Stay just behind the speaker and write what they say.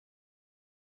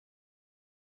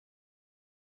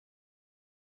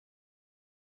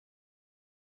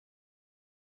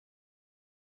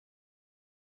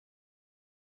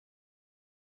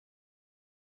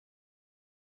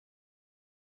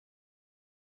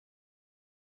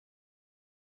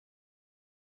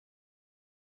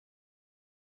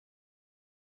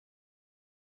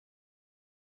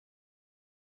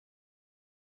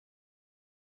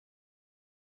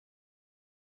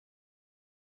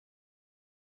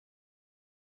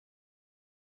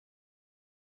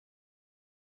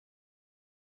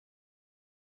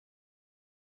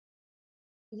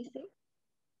Can you see?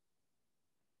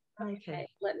 Okay,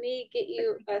 let me get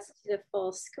us to the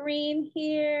full screen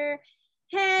here.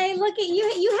 Hey, look at you.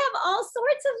 You have all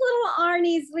sorts of little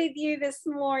Arnies with you this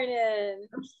morning.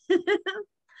 That's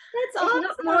awesome.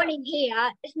 It's not morning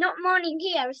here. It's not morning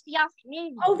here. It's the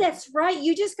afternoon. Oh, that's right.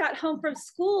 You just got home from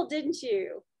school, didn't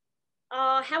you?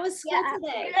 How was school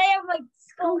today? Today I have my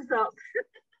school socks.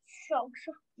 Socks.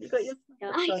 You got your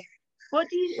socks on. What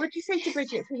do you say to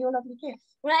Bridget for your lovely gift?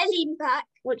 When I lean back,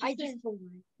 what do you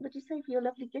say for your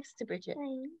lovely gifts to Bridget?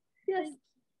 Yes.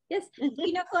 Yes.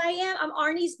 You know who I am? I'm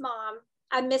Arnie's mom.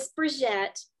 I'm Miss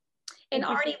Bridget. And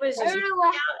Arnie was just out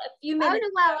a few minutes. I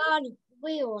don't know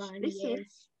where real Arnie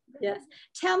is. Yes.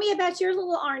 Tell me about your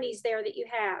little Arnies there that you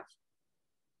have.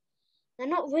 They're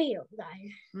not real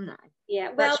though. No. Yeah.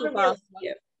 Well, that's your bath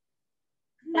one.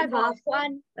 My bath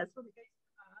one. That's what it goes.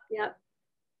 Yep.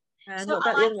 And so what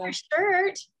about I like your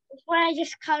shirt. It's when I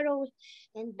just cuddle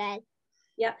in bed.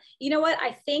 Yeah. You know what?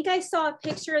 I think I saw a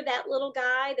picture of that little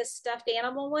guy, the stuffed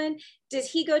animal one.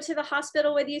 Does he go to the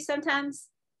hospital with you sometimes?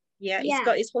 Yeah, he's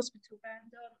got his hospital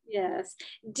band on. Yes.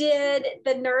 Did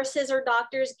the nurses or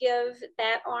doctors give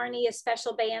that Arnie a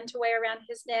special band to wear around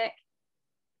his neck?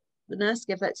 The nurse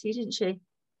gave that to you, didn't she?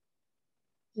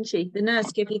 Didn't she? The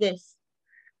nurse gave you this.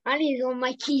 Arnie's on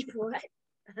my keyboard.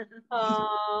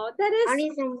 Oh, that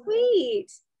is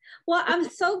sweet. Well, I'm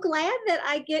so glad that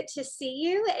I get to see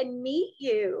you and meet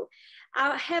you.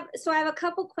 I have a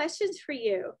couple questions for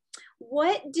you.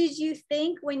 What did you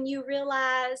think when you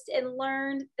realized and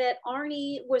learned that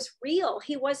Arnie was real?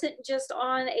 He wasn't just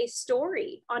on a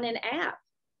story, on an app.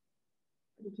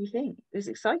 What did you think? It was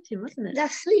exciting, wasn't it? The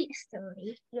sleep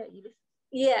story. Yeah, you listened.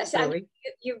 Yes,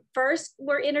 you first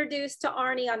were introduced to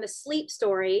Arnie on the sleep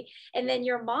story, and then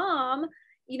your mom,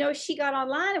 you know, she got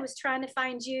online and was trying to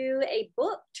find you a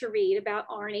book to read about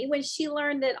Arnie when she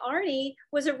learned that Arnie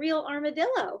was a real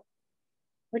armadillo.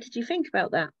 What did you think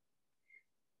about that?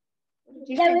 I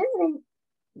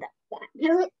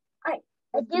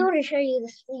do want to show you the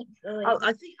sleep story. Oh,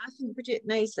 I think Bridget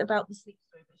knows about the sleep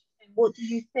story. What do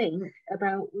you think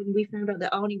about when we found out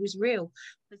that Arnie was real?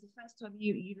 Because the first time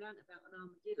you learned about an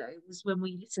armadillo was when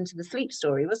we listened to the sleep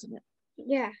story, wasn't it?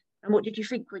 Yeah. And what did you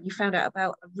think when you found out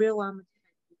about a real armadillo?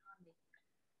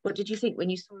 What did you think when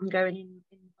you saw him going in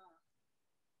the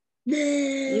bath?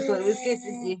 You thought it was good,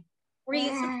 didn't you? Were you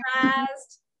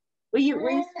surprised? Were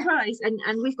you surprised?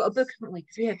 And we've got a book, haven't we?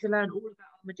 Because we had to learn all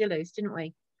about armadillos, didn't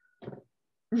we?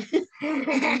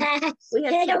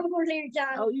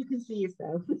 Oh, you can see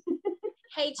yourself.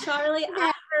 Hey, Charlie,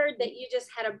 I heard that you just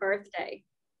had a birthday.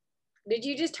 Did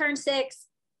you just turn 6?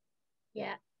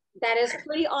 Yeah. That is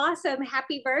pretty awesome.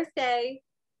 Happy birthday.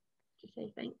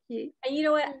 Okay, thank you. And you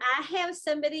know what? I have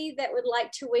somebody that would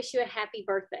like to wish you a happy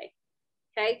birthday.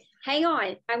 Okay, hang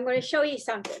on. I'm going to show you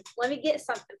something. Let me get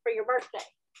something for your birthday.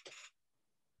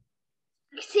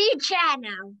 I see your chair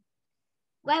now.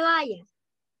 Where are you?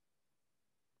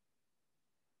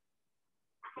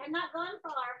 I have not gone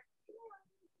far.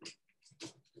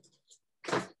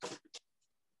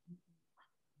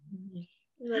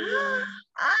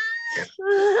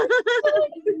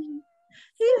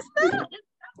 Who's that?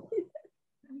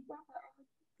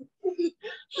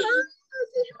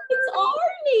 It's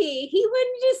Arnie. He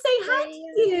wanted to say hi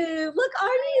to you. Look,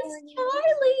 Arnie, it's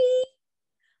Charlie.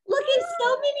 Look at so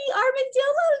many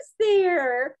armadillos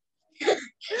there.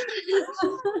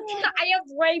 I have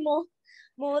way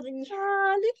more than you.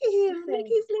 Oh, look at him. Look at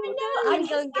his little I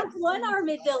just have one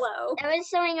armadillo. There is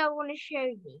something I want to show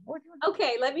you.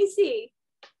 Okay, let me see.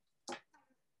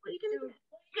 What are you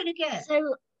going to get? So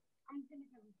I'm going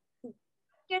to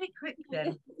get it quick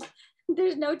then.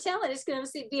 There's no telling. It's going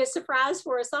to be a surprise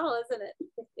for us all, isn't it?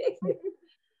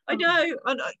 I know.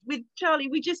 With Charlie,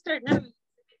 we just don't know. It's a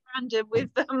bit random with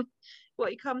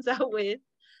what he comes out with.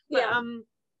 But, yeah.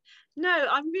 No,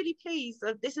 I'm really pleased.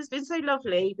 This has been so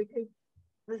lovely because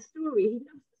the story, he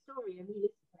loves the story and he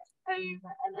listens to it over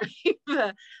and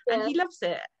over, and he loves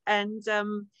it. And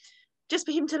just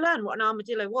for him to learn what an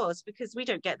armadillo was, because we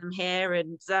don't get them here,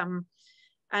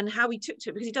 and how he took to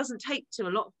it, because he doesn't take to a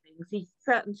lot of things.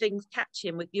 Certain things catch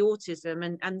him with the autism,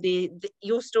 and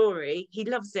your story, he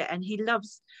loves it, and he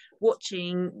loves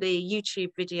watching the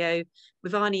YouTube video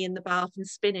with Arnie in the bath and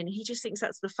spinning. He just thinks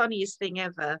that's the funniest thing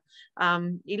ever.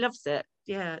 He loves it.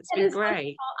 Yeah, it's been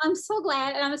great. Wonderful. I'm so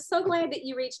glad, and I'm so glad that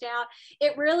you reached out.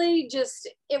 It really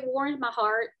it warmed my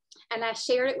heart, and I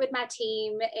shared it with my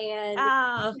team, and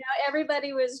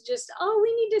everybody was just, oh,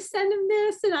 we need to send him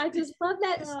this, and I just love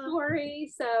that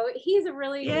story. So he's a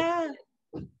really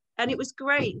and it was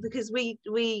great because we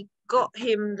got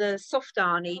him the soft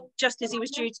Arnie just as he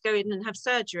was due to go in and have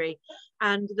surgery,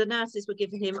 and the nurses were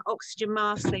giving him oxygen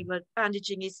masks, they were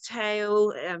bandaging his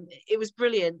tail. It was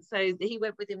brilliant. So he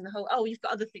went with him the whole. Oh, you've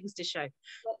got other things to show.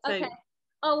 Okay. So,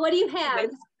 oh, what do you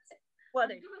have? What are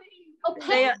they? Oh,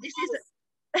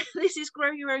 this is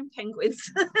grow your own penguins.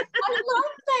 I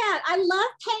love that. I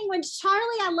love penguins.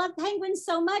 Charlie, I love penguins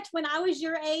so much. When I was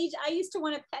your age, I used to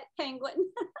want a pet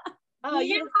penguin. Oh,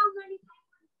 you know how many penguins?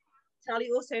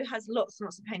 Charlie also has lots and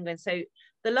lots of penguins. So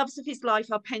the loves of his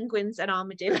life are penguins and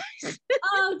armadillos.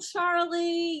 Oh,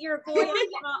 Charlie, you're a boy in my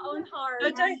own heart.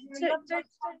 No, don't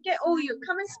get all your,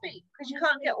 come and speak, because you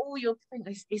can't get all your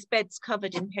penguins. His bed's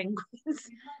covered in penguins.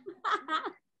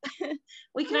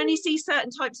 We can only see certain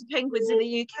types of penguins in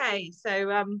the UK.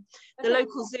 So the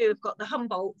local zoo have got the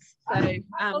Humboldts. So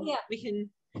we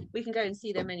can go and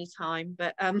see them anytime.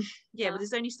 But yeah, but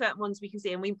there's only certain ones we can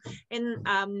see. And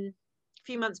a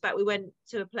few months back we went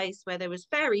to a place where there was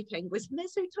fairy penguins, and they're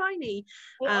so tiny.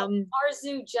 Our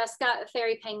zoo just got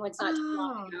fairy penguins not too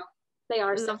long ago. They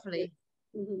are lovely.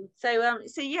 Mm-hmm. So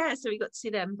yeah, so we got to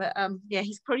see them. But yeah,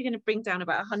 he's probably going to bring down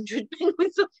about 100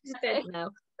 penguins off his bed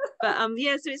now. But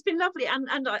yeah, so it's been lovely, and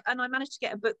I managed to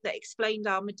get a book that explained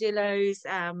armadillos,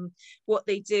 what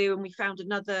they do, and we found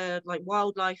another like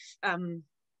wildlife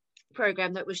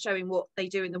program that was showing what they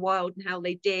do in the wild and how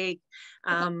they dig,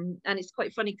 and it's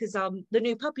quite funny because the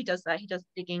new puppy does that. He does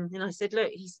digging, and I said,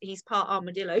 look, he's part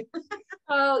armadillo.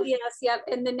 Oh yes, yep.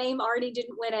 And the name Arnie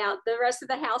didn't win out. The rest of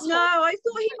the household. No, I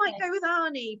thought he might go with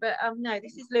Arnie, but no,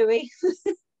 this is Louis.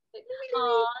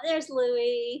 Oh, there's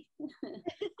Louis.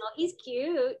 Oh, he's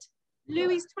cute.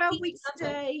 Louis 12 weeks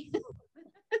today.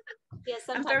 Yes,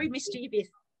 I'm very mischievous.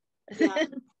 Yeah.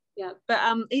 Yeah. But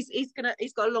he's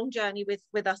got a long journey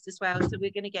with us as well, so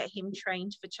we're gonna get him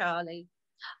trained for Charlie.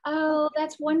 Oh,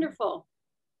 that's wonderful.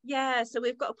 Yeah, so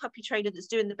we've got a puppy trainer that's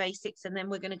doing the basics, and then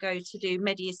we're going to go to do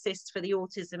Medi Assist for the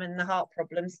autism and the heart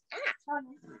problems.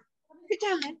 Sit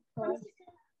down then. I'm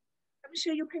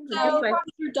sure your penguin. So will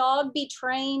your dog be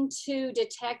trained to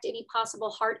detect any possible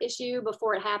heart issue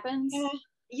before it happens?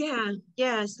 Yeah.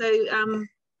 So can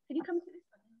you come to this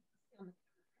one?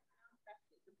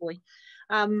 Boy.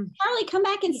 Charlie, come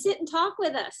back and sit and talk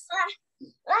with us.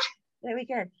 There we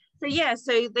go. So yeah,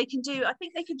 so they can do. I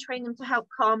think they can train them to help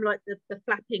calm like the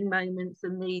flapping moments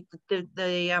and the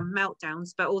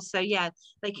meltdowns, but also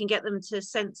they can get them to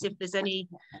sense if there's any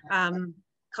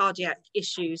cardiac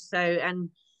issues. So and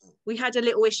we had a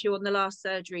little issue on the last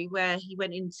surgery where he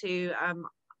went into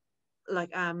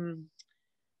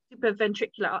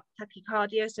supraventricular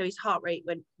tachycardia, so his heart rate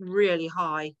went really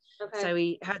high. Okay. So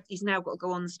he's now got to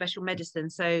go on special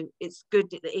medicine. So it's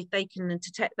good if they can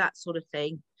detect that sort of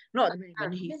thing. Not at the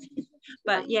moment,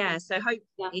 but yeah. So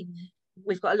hopefully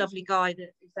we've got a lovely guy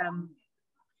that is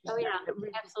really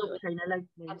absolutely trainer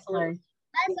locally. Absolutely.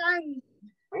 Where's Arnie?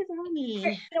 Where's Arnie?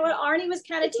 You know what? Arnie was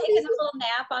kind of taking a little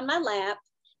nap on my lap.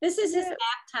 This is his nap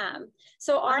time.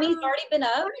 So Arnie's already been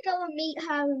up. I want to go and meet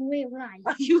her in real life.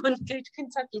 Oh, you want to go to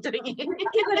Kentucky, don't you? You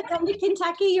want to come to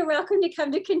Kentucky? You're welcome to come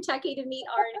to Kentucky to meet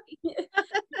Arnie. You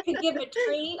could give him a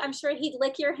treat. I'm sure he'd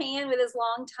lick your hand with his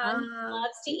long tongue. He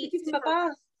loves to eat him a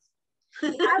bath. I'm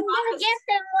going to give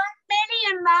him 1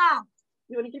 million baths.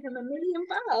 You want to give him 1 million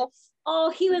baths? Oh,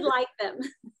 he would like them.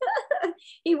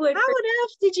 He would. How on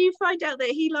earth did you find out that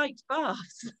he liked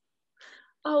baths?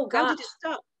 Oh, gosh. How did it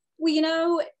start? Well, you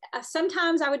know,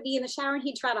 sometimes I would be in the shower and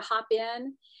he'd try to hop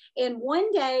in. And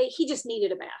one day he just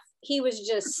needed a bath. He was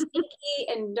just stinky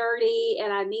and dirty,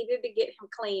 and I needed to get him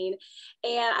clean.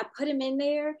 And I put him in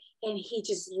there, and he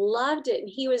just loved it. And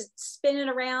he was spinning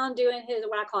around doing his,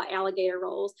 what I call alligator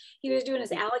rolls. He was doing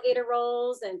his alligator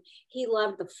rolls, and he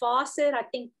loved the faucet. I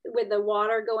think with the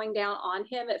water going down on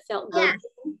him, it felt good. Yeah.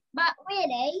 But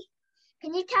really,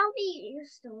 can you tell me your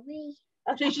story?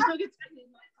 Okay, she's not going to tell me.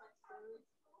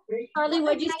 Charlie,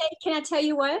 what'd you say? Can I tell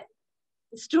you what?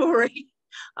 The story.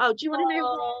 Oh, do you want to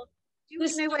know? Where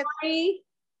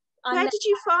did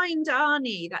you find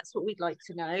Arnie? That's what we'd like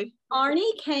to know.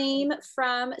 Arnie came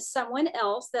from someone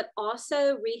else that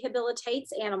also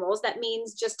rehabilitates animals. That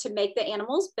means just to make the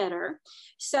animals better.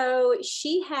 So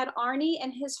she had Arnie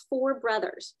and his 4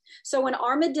 brothers. So when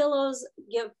armadillos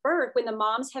give birth, when the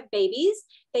moms have babies,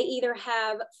 they either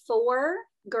have 4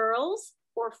 girls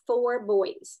or 4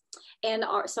 boys. And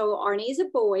so Arnie's a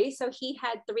boy, so he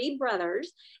had 3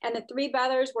 brothers, and the 3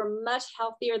 brothers were much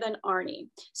healthier than Arnie.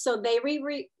 So they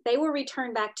were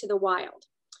returned back to the wild.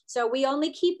 So we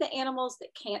only keep the animals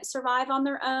that can't survive on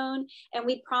their own, and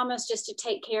we promise just to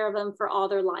take care of them for all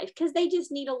their life because they just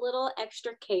need a little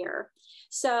extra care.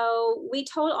 So we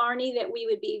told Arnie that we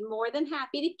would be more than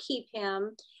happy to keep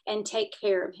him and take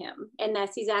care of him. And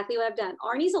that's exactly what I've done.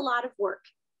 Arnie's a lot of work.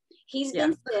 He's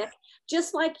been sick.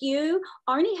 Just like you,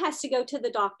 Arnie has to go to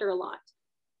the doctor a lot.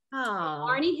 Oh.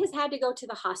 Arnie has had to go to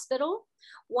the hospital.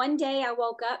 One day I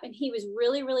woke up and he was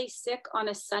really, really sick on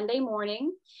a Sunday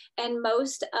morning. And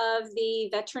most of the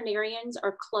veterinarians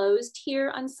are closed here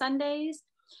on Sundays.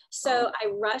 So I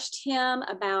rushed him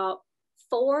about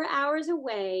 4 hours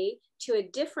away to a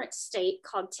different state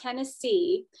called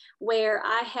Tennessee, where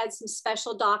I had some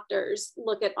special doctors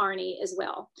look at Arnie as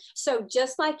well. So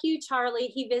just like you, Charlie,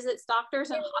 he visits doctors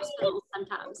and hospitals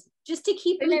sometimes just to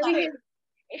keep him safe.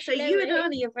 So you and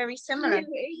Arnie are very similar.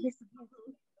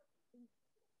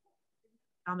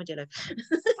 Armadillo.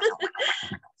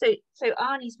 so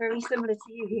Arnie's very similar to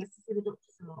you. He has to see the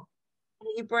doctors a lot.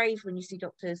 Are you brave when you see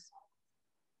doctors?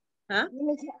 Huh?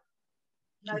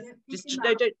 No, don't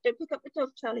pick up the dog,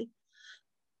 Charlie.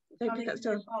 Don't pick up the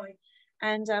dog.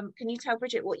 And can you tell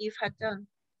Bridget what you've had done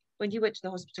when you went to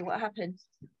the hospital? What happened?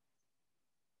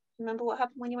 Remember what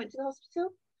happened when you went to the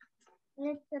hospital?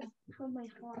 Let's have my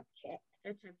heart check.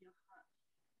 Let's have your heart.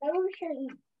 I will show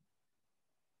you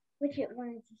Bridget one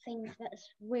of the things that's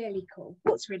really cool.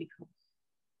 What's really cool?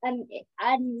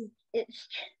 It's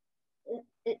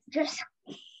just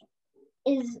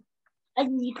is,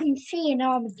 and you can see an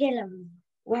armadillo.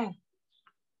 Wow.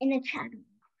 In a channel.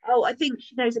 Oh, I think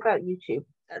she knows about YouTube.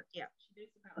 Yeah, she knows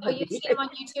about. Oh, you see him on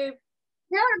YouTube?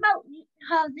 Not about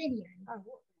her video. Oh,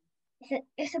 what?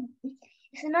 It's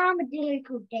an armadillo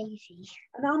called Daisy.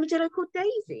 An armadillo called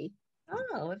Daisy.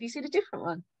 Oh, have you seen a different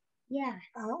one? Yeah.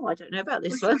 Oh, I don't know about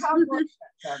this one.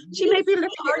 She may be looking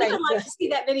at it later. I'd like to see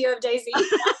that video of Daisy.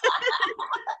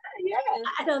 Yeah.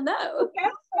 I don't know.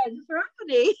 Girlfriend for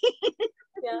Arnie.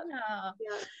 Yeah.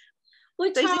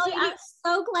 Well, Charlie, I'm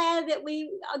so glad that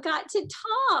we got to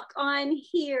talk on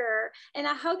here, and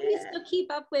I hope you still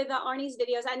keep up with Arnie's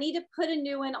videos. I need to put a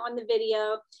new one on the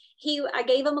video. I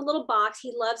gave him a little box.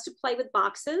 He loves to play with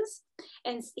boxes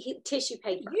and tissue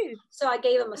paper. So I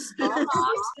gave him a small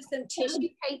box with some tissue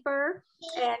paper,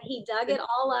 and he dug it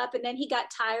all up, and then he got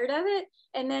tired of it,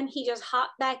 and then he just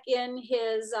hopped back in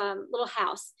his little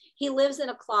house. He lives in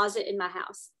a closet in my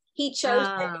house. He chose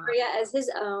that area as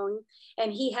his own,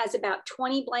 and he has about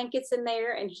 20 blankets in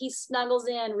there, and he snuggles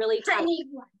in really tight.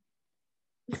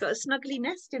 He's got a snuggly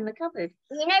nest in the cupboard.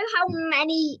 Do you know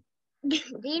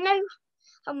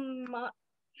how much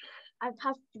I've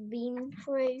had to been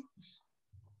through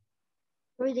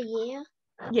the year?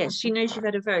 Yes, she knows you've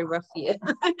had a very rough year.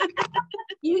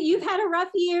 You've had a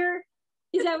rough year?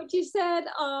 Is that what you said?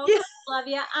 Oh, yeah. I love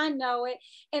you. I know it.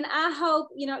 And I hope,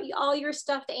 all your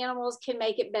stuffed animals can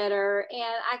make it better.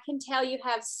 And I can tell you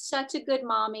have such a good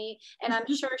mommy, and I'm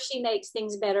sure she makes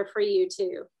things better for you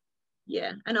too.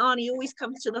 Yeah. And Arnie always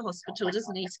comes to the hospital,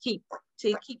 doesn't he? To keep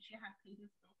you happy.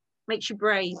 Makes you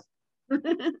brave.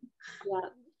 Yeah.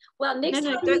 Well, next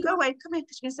time. Don't go away. Come here,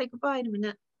 because you're going to say goodbye in a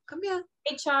minute. Come here.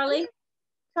 Hey, Charlie.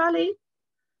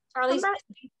 Charlie's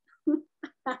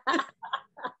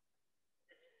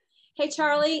Hey,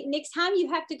 Charlie, next time you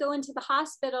have to go into the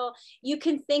hospital, you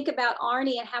can think about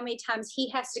Arnie and how many times he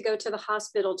has to go to the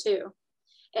hospital too.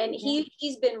 And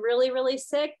he's been really, really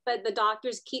sick, but the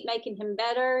doctors keep making him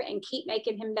better and keep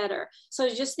making him better. So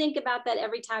just think about that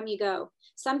every time you go.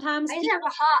 Sometimes I have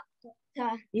a heart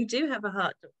doctor. You do have a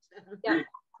heart doctor.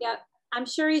 Yeah. I'm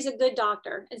sure he's a good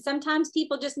doctor. And sometimes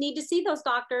people just need to see those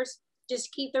doctors,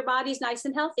 just keep their bodies nice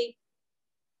and healthy.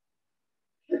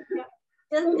 Just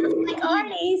like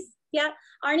Arnie's. Yeah,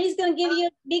 Arnie's going to give you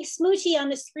a big smoochie on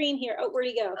the screen here. Oh, where'd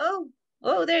he go?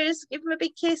 Oh, there he is. Give him a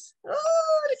big kiss. Oh,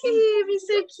 look at him. He's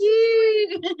so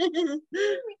cute.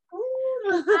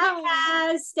 Hi,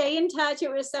 guys. Stay in touch.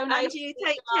 It was so nice. And you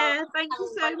take care. Thank you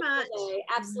so much.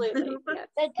 Absolutely.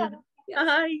 Yeah.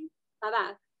 Bye.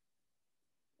 Bye-bye.